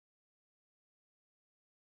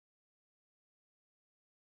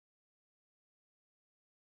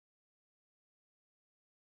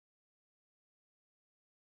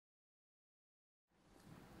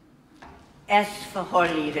Espahor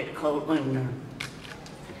Ledet Ko Uluner,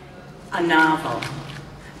 a novel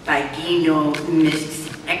by Qei No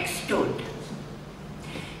Mysxdod.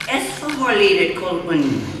 Espahor Ledet Ko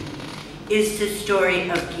Uluner is the story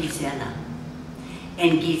of Gisela,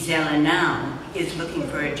 and Gisela now is looking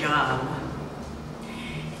for a job.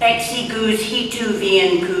 Exigus hitu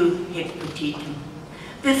vienku hecpotitum,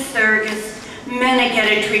 the thirgus,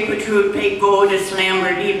 menegeta tricotrude pe godus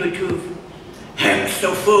lambert ibutuv,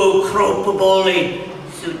 hexofu cropaboli,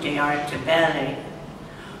 sute artabelle,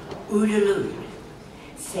 udalud,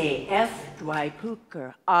 se f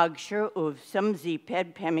dwypuker, agsher of sumzi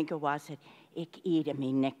ped pemigawaset, ik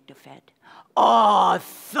edami nectafed.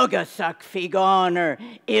 Thugasak figoner,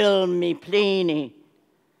 il mi plini,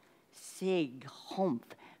 sig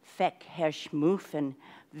humph, fek hesh mufen,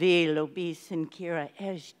 velo bisen kira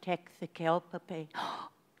esh tek the kelpape.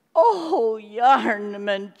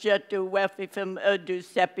 Yarnman jetu wefifim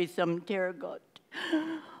edusepisum tergot.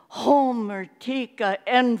 Homer tika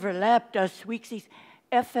enverlapta swixis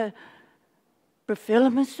effe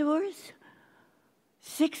Berphilimasurs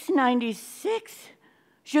 696.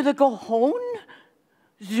 Should the go home?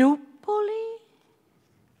 Zupoli?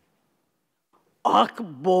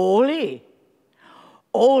 Akboli?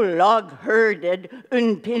 Log herded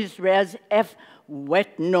unpisres f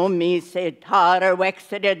wet no me se tar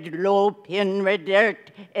wexeded low pin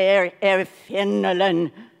redert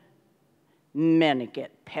finalen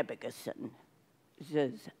meneget pebigason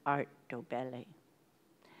ziz artobelli.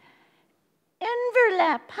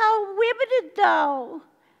 Enverlap, how wibbeted thou?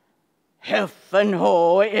 Heffen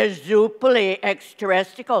ho is zupoli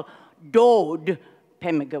exterrestical dod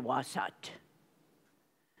pemigawasat.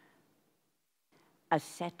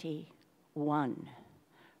 Aseti 1,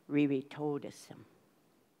 Rivitodism.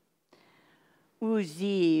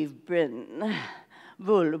 Uziv Brin,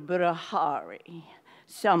 Vulbrahari,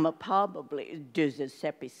 some probably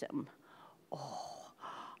Duzasepisum.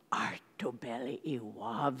 Artobelli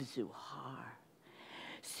Iwavzuhar.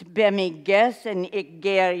 Spemiges and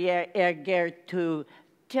Igerier Ergertu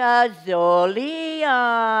Tazolian.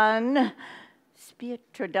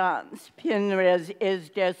 Pietrodans, Pinres is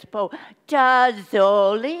despo,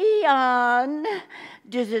 Tazolian,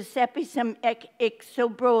 Dizisepisum ec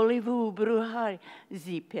ixobroli vubruhari,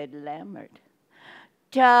 Ziped Lambert.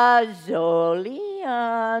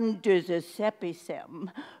 Tazolian,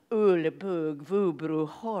 Dizisepisum, Ulebug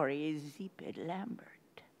vubruhori, Ziped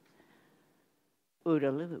Lambert.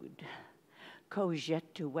 Udalud,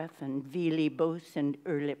 Cogetu weffen, Vili bos and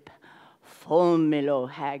Urlip, Fulmilo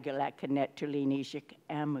hagelak netulinischik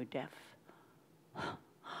amudef.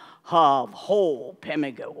 Hav ho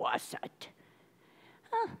pemigawasat.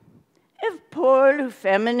 If poor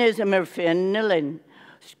feminism er finnelin,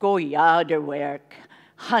 skojaderwerk,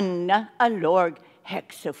 hanna alorg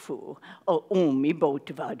hexafu, o umi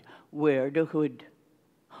botvad, where the hood.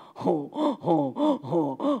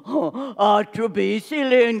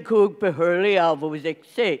 Atrobisilin kug behurli avos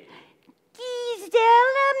exit.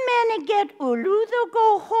 Gisela meneget uludo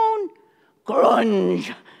go hon,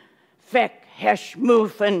 grunge, fek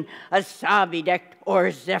heshmufen, a sabidect or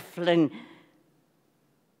zeflin.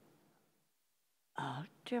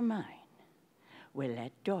 Altermine, will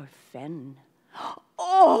let dorfen.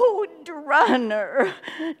 Drunner,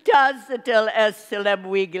 tacitel es celeb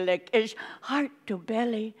wigelik ish heart to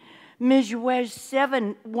belly, mijwes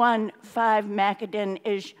 715 macadin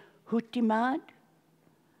ish hutimad.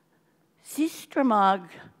 Sistramag.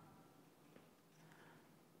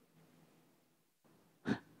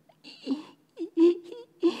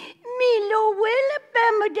 Milo willip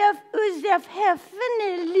bemodef uzef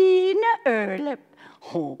heffenelina erlip.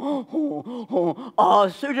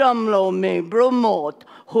 Asudamlo me bromot,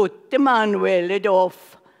 hutteman willid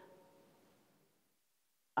off.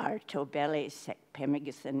 Artobelli sec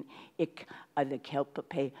pemigison ik the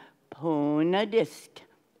kelpape ponadist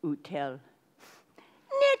utel.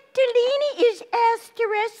 Netolini is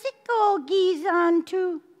asteresical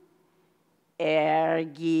gizantu.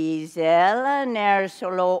 Gisela ner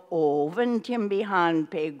solo oven timbihan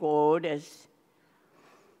pegodas.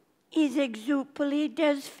 Is exupoli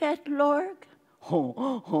des fet lorg?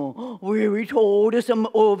 We told us some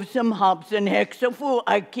of some hubs and hexafu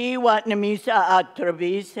aki wat namisa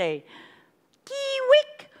atravise.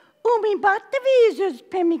 Kiwik umi batavisus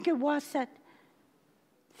pemigawasat.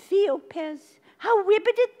 Theopes. How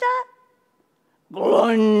wibbeted that?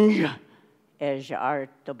 Glunge, es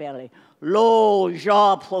artobelli. Lo,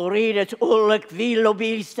 ja, floridas, ulic, vilo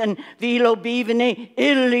bisten, vilo bivene,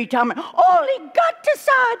 illi tamer. Oli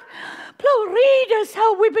gattasad, floridas,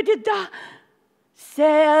 how wibbeted that?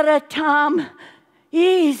 Seratam,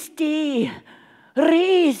 isti,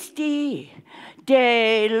 risti,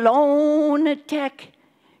 de lonetek,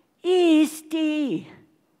 isti,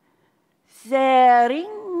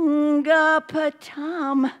 zeringa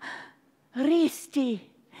patam, risti,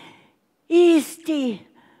 isti,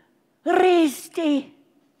 risti,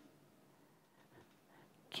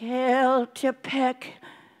 keltepek,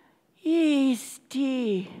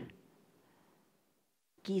 isti,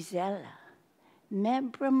 Gisela,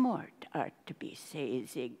 membramort art to be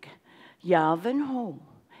sezig, javen ho,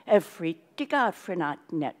 efritig frenat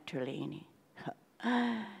netterlini.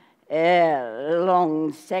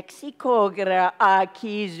 Long sexy kogra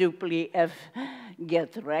aki zupli ef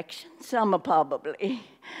get rection some probably.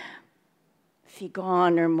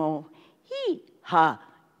 Figoner mo, he ha,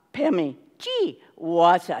 pemi, gee,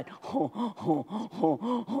 what's that? Ho, ho, ho,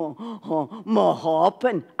 ho, ho,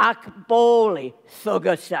 mohopen, ak boli,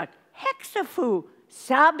 thugasak, hexafu,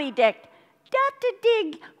 sabidekt, data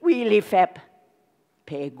dig, wheelie fep,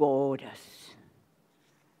 pegodas.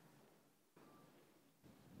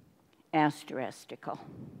 Asteristical.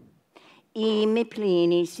 Imi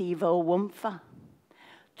plini sivo wumfa,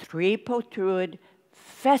 tripo truid,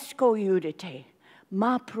 fesco udite,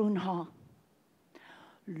 ma prunha,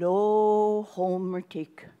 lo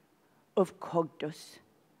homertic of cogdos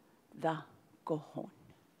the gohon.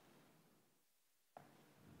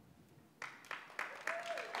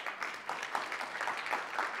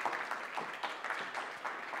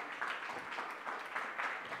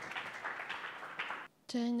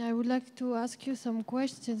 Jane, I would like to ask you some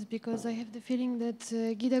questions because I have the feeling that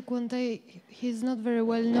Guy de Cointet, he's not very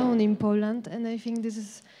well known in Poland, and I think this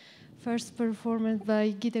is first performance by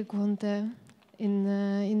Guy de Cointet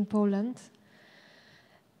in Poland.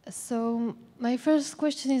 So my first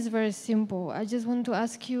question is very simple. I just want to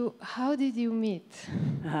ask you, how did you meet?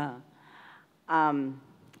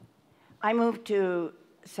 I moved to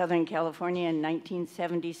Southern California in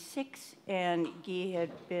 1976, and Guy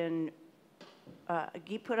had been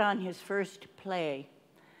Guy put on his first play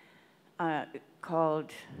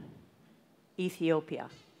called Ethiopia.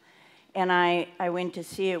 And I went to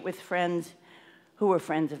see it with friends who were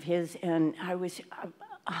friends of his, and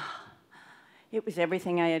it was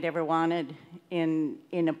everything I had ever wanted in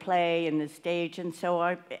a play, in the stage. And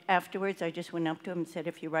so afterwards, I just went up to him and said,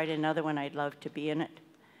 if you write another one, I'd love to be in it.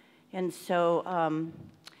 And so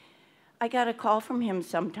I got a call from him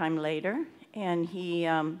sometime later, and he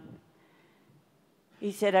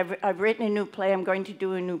said, I've written a new play, I'm going to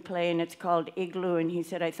do a new play, and it's called Igloo. And he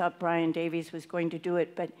said, I thought Brian Davies was going to do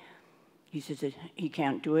it, but he says that he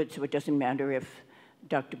can't do it, so it doesn't matter if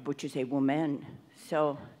Dr. Butch is a woman.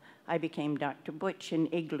 So I became Dr. Butch in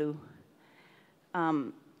Igloo.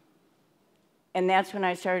 And that's when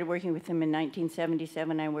I started working with him in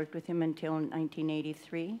 1977. I worked with him until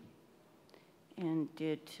 1983 and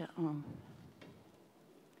did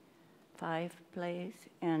 5 plays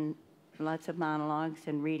and lots of monologues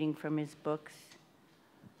and reading from his books.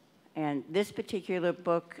 And this particular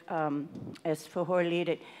book, Espahor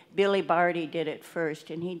Ledet, Billy Barty did it first,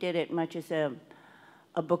 and he did it much as a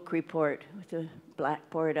book report with a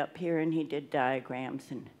blackboard up here, and he did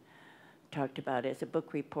diagrams and talked about it as a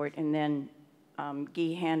book report. And then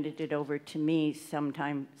Guy handed it over to me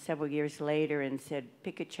sometime several years later and said,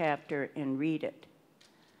 pick a chapter and read it.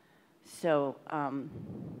 So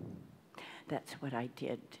that's what I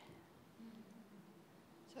did.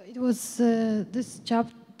 So it was this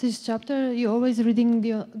chapter, you always reading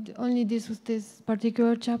only this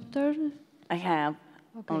particular chapter? I have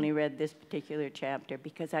only read this particular chapter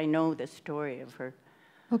because I know the story of her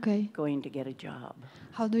going to get a job.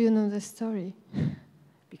 How do you know the story?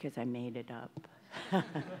 Because I made it up.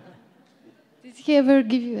 Did he ever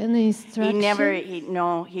give you any instructions?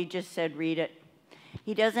 No, he just said read it.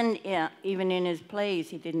 He doesn't, even in his plays,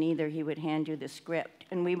 he didn't either. He would hand you the script,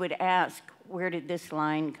 and we would ask, where did this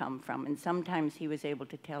line come from? And sometimes he was able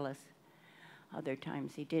to tell us. Other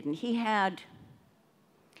times he didn't. He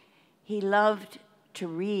loved to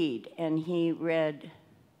read, and he read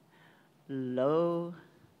low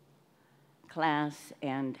class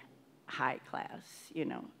and high class, you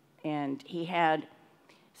know. And he had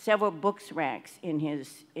several books racks in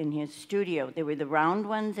his studio. There were the round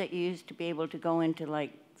ones that you used to be able to go into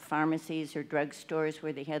like pharmacies or drugstores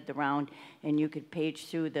where they had the round, and you could page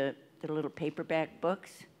through the little paperback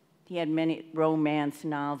books. He had many romance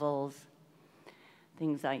novels,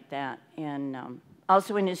 things like that. And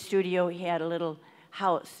also in his studio, he had a little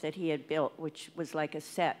house that he had built, which was like a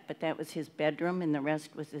set, but that was his bedroom, and the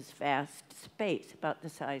rest was his vast space, about the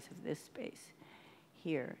size of this space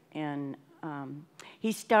here. And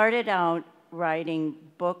he started out writing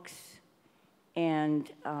books, and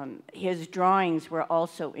his drawings were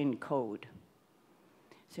also in code.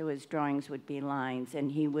 So his drawings would be lines, and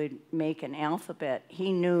he would make an alphabet.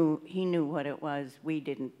 He knew what it was. We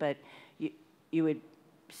didn't, but you would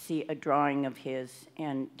see a drawing of his,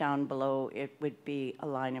 and down below it would be a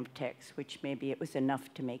line of text, which maybe it was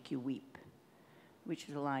enough to make you weep, which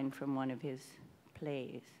is a line from one of his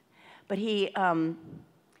plays. But he,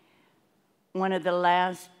 one of the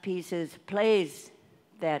last plays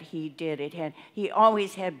that he did, he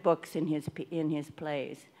always had books in his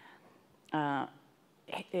plays.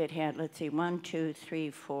 It had, let's see, 1, 2, 3,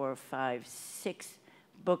 4, 5, 6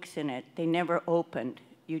 books in it. They never opened.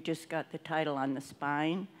 You just got the title on the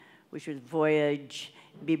spine, which was Voyage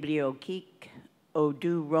Bibliothèque,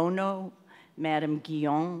 Odu Rono, Madame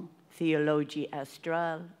Guillon, Théologie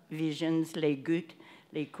Astrale, Visions, Les Gouttes,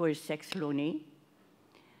 Les Cours Sexloni.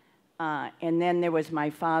 And then there was my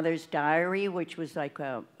father's diary, which was like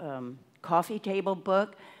a coffee table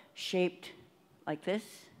book shaped like this.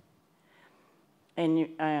 And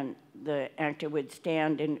the actor would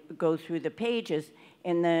stand and go through the pages,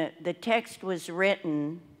 and the text was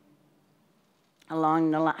written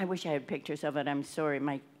along the line. I wish I had pictures of it. I'm sorry,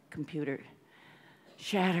 my computer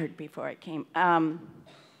shattered before I came. And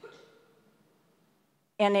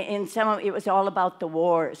in some of it was all about the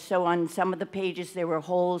war. So on some of the pages there were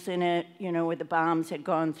holes in it, you know, where the bombs had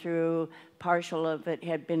gone through. Partial of it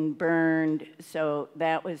had been burned. So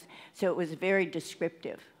it was very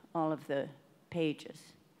descriptive, all of the pages.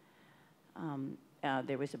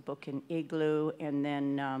 There was a book in Igloo, and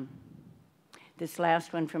then this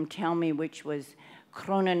last one from Tell Me, which was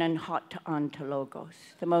Kronen and Hot Ontologos,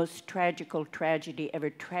 the most tragical tragedy ever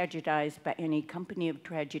tragedized by any company of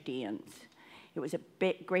tragedians. It was a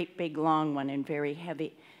great big long one and very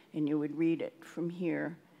heavy, and you would read it from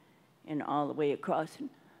here and all the way across and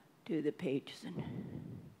to the pages. And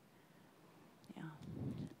yeah.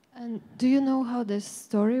 And do you know how the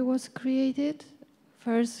story was created?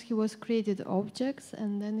 First, he was created objects,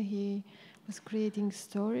 and then he was creating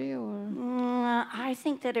story, or? I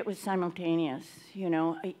think that it was simultaneous. You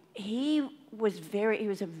know, he was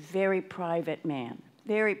a very private man,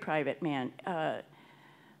 very private man.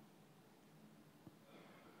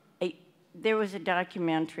 There was a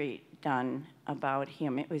documentary done about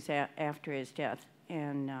him. It was after his death,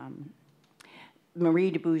 and Marie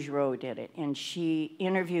de Bougereau did it, and she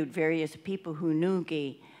interviewed various people who knew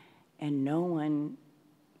Guy, and no one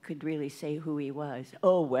could really say who he was.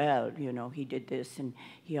 Oh, well, you know, he did this, and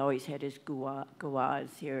he always had his gouaches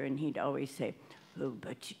here, and he'd always say, oh,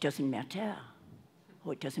 but it doesn't matter.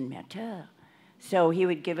 Oh, it doesn't matter. So he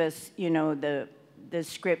would give us, you know, the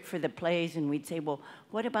script for the plays, and we'd say, well,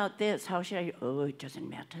 what about this? How should I? Oh, it doesn't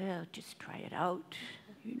matter. Just try it out,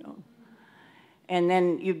 you know. And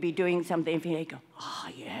then you'd be doing something, and he'd go, ah,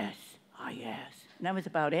 yes, ah, yes. And that was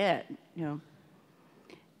about it, you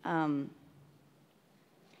know.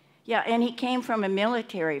 Yeah, and he came from a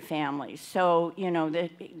military family, so, you know, the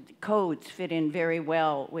codes fit in very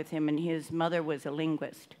well with him, and his mother was a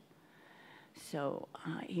linguist. So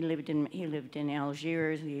he lived in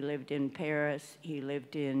Algiers, he lived in Paris, he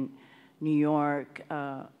lived in New York.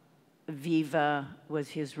 Viva was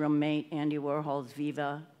his roommate, Andy Warhol's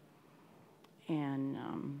Viva. And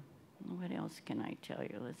what else can I tell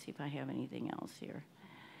you? Let's see if I have anything else here.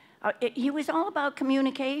 He was all about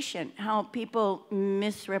communication, how people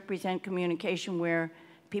misrepresent communication, where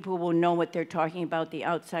people will know what they're talking about, the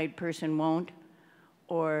outside person won't,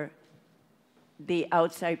 or the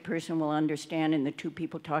outside person will understand and the two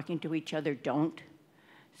people talking to each other don't.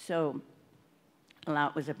 So a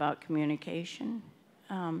lot was about communication.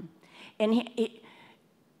 And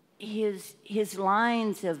his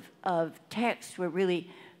lines of text were really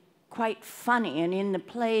quite funny, and in the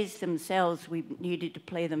plays themselves, we needed to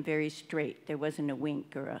play them very straight. There wasn't a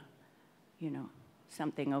wink or a, you know,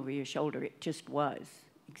 something over your shoulder. It just was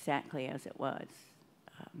exactly as it was.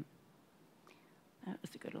 That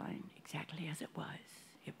was a good line. Exactly as it was.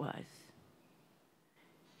 It was.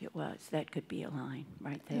 It was. That could be a line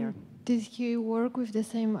right there. And did he work with the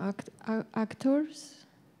same actors?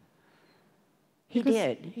 He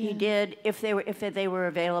did. Yeah. He did if they were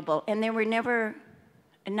available, and they were never.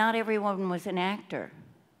 Not everyone was an actor.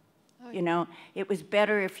 Okay. You know, it was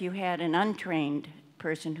better if you had an untrained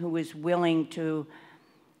person who was willing to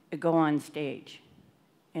go on stage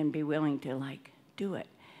and be willing to, like, do it.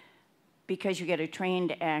 Because you get a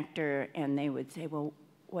trained actor and they would say, well,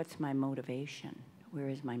 what's my motivation? Where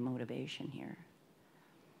is my motivation here?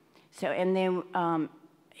 So, and then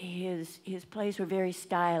his plays were very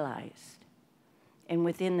stylized. And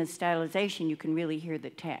within the stylization, you can really hear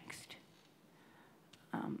the text.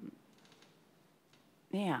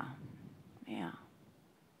 Yeah.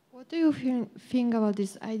 What do you think about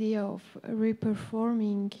this idea of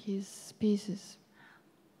reperforming his pieces?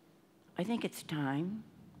 I think it's time.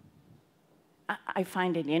 I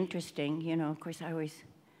find it interesting, you know, of course I always,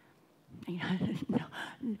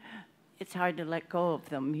 it's hard to let go of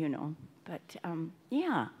them, you know, but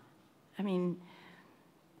yeah, I mean,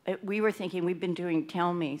 we were thinking, we've been doing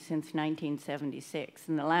Tell Me since 1976,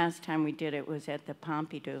 and the last time we did it was at the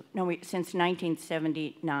Pompidou, since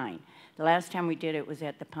 1979. The last time we did it was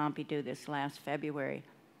at the Pompidou this last February,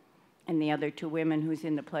 and the other two women who's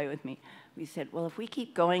in the play with me, we said, well, if we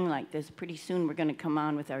keep going like this, pretty soon we're going to come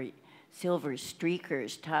on with our silver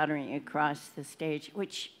streakers tottering across the stage,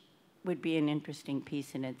 which would be an interesting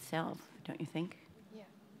piece in itself, don't you think? Yeah.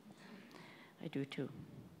 I do too.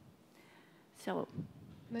 So.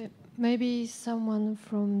 Maybe someone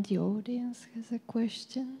from the audience has a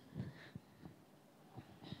question?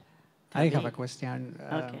 I have a question.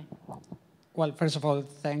 Okay. Well, first of all,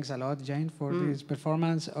 thanks a lot, Jane, for this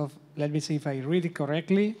performance of, let me see if I read it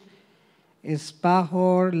correctly,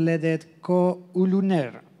 Espahor Ledet Ko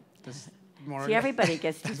Uluner. See, everybody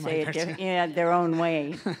gets to say it their own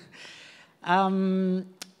way. As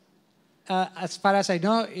far as I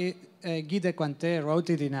know, Guy de Cointet wrote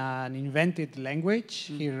it in an invented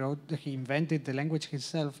language. He invented the language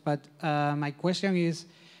himself. But my question is,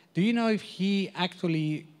 do you know if he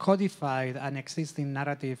actually codified an existing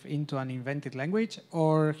narrative into an invented language,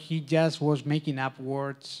 or he just was making up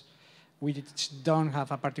words which don't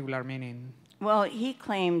have a particular meaning? Well, he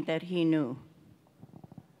claimed that he knew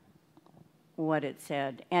what it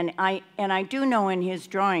said. And I do know in his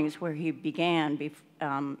drawings where he began,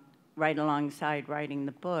 right alongside writing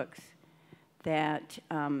the books, that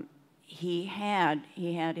he had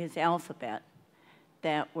his alphabet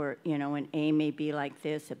that were, you know, an A may be like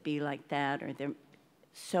this, a B like that, or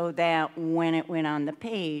so that when it went on the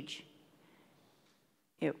page,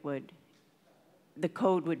 the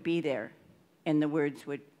code would be there, and the words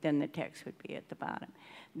would, then the text would be at the bottom.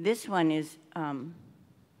 This one is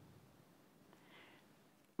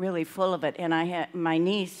really full of it, and my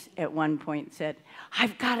niece at one point said,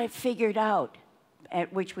 "I've got it figured out,"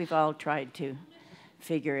 at which we've all tried to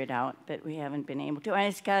figure it out, but we haven't been able to. And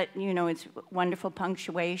it's got, you know, it's wonderful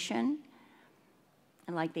punctuation,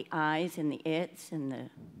 and like the I's and the it's and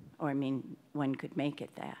one could make it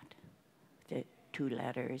that. The 2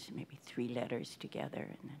 letters, maybe 3 letters together,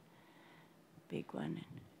 and then big one,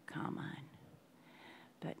 and comma.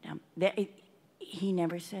 But he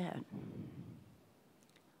never said.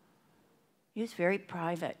 He was very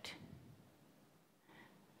private.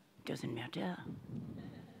 Doesn't matter,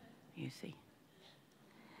 you see.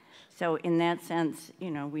 So in that sense, you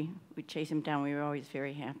know, we would chase him down. We were always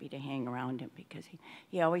very happy to hang around him because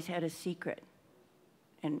he always had a secret.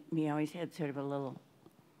 And he always had sort of a little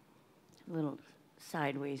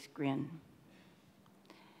sideways grin.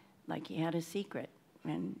 Like he had a secret.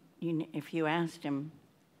 And if you asked him,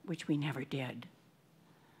 which we never did,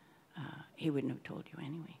 he wouldn't have told you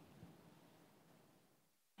anyway.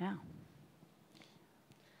 Yeah.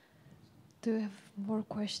 Do you have more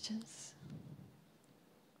questions?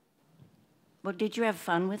 Well, did you have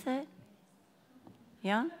fun with it?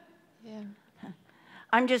 Yeah? Yeah.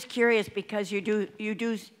 I'm just curious because you do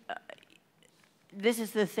this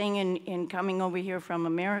is the thing in coming over here from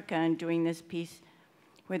America and doing this piece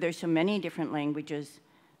where there's so many different languages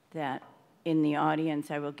that in the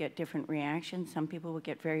audience I will get different reactions. Some people will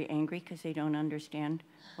get very angry because they don't understand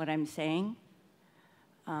what I'm saying.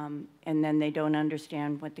 And then they don't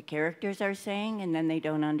understand what the characters are saying, and then they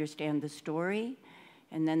don't understand the story.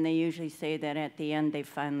 And then they usually say that at the end they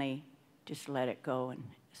finally just let it go and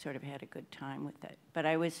sort of had a good time with it. But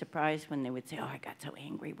I was surprised when they would say, "Oh, I got so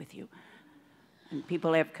angry with you." And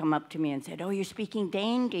people have come up to me and said, "Oh, you're speaking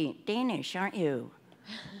Danish, aren't you?"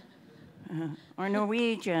 Or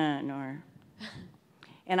Norwegian, or...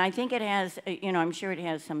 And I think it has, you know, I'm sure it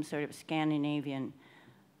has some sort of Scandinavian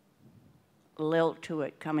lilt to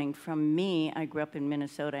it coming from me. I grew up in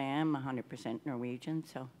Minnesota. I am 100% Norwegian,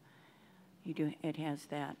 so it has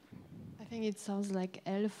that. I think it sounds like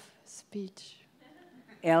elf speech.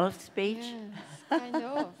 Elf speech? Yes, kind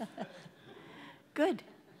of. Good.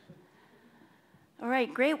 All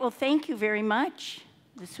right, great. Well, thank you very much.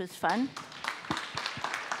 This was fun.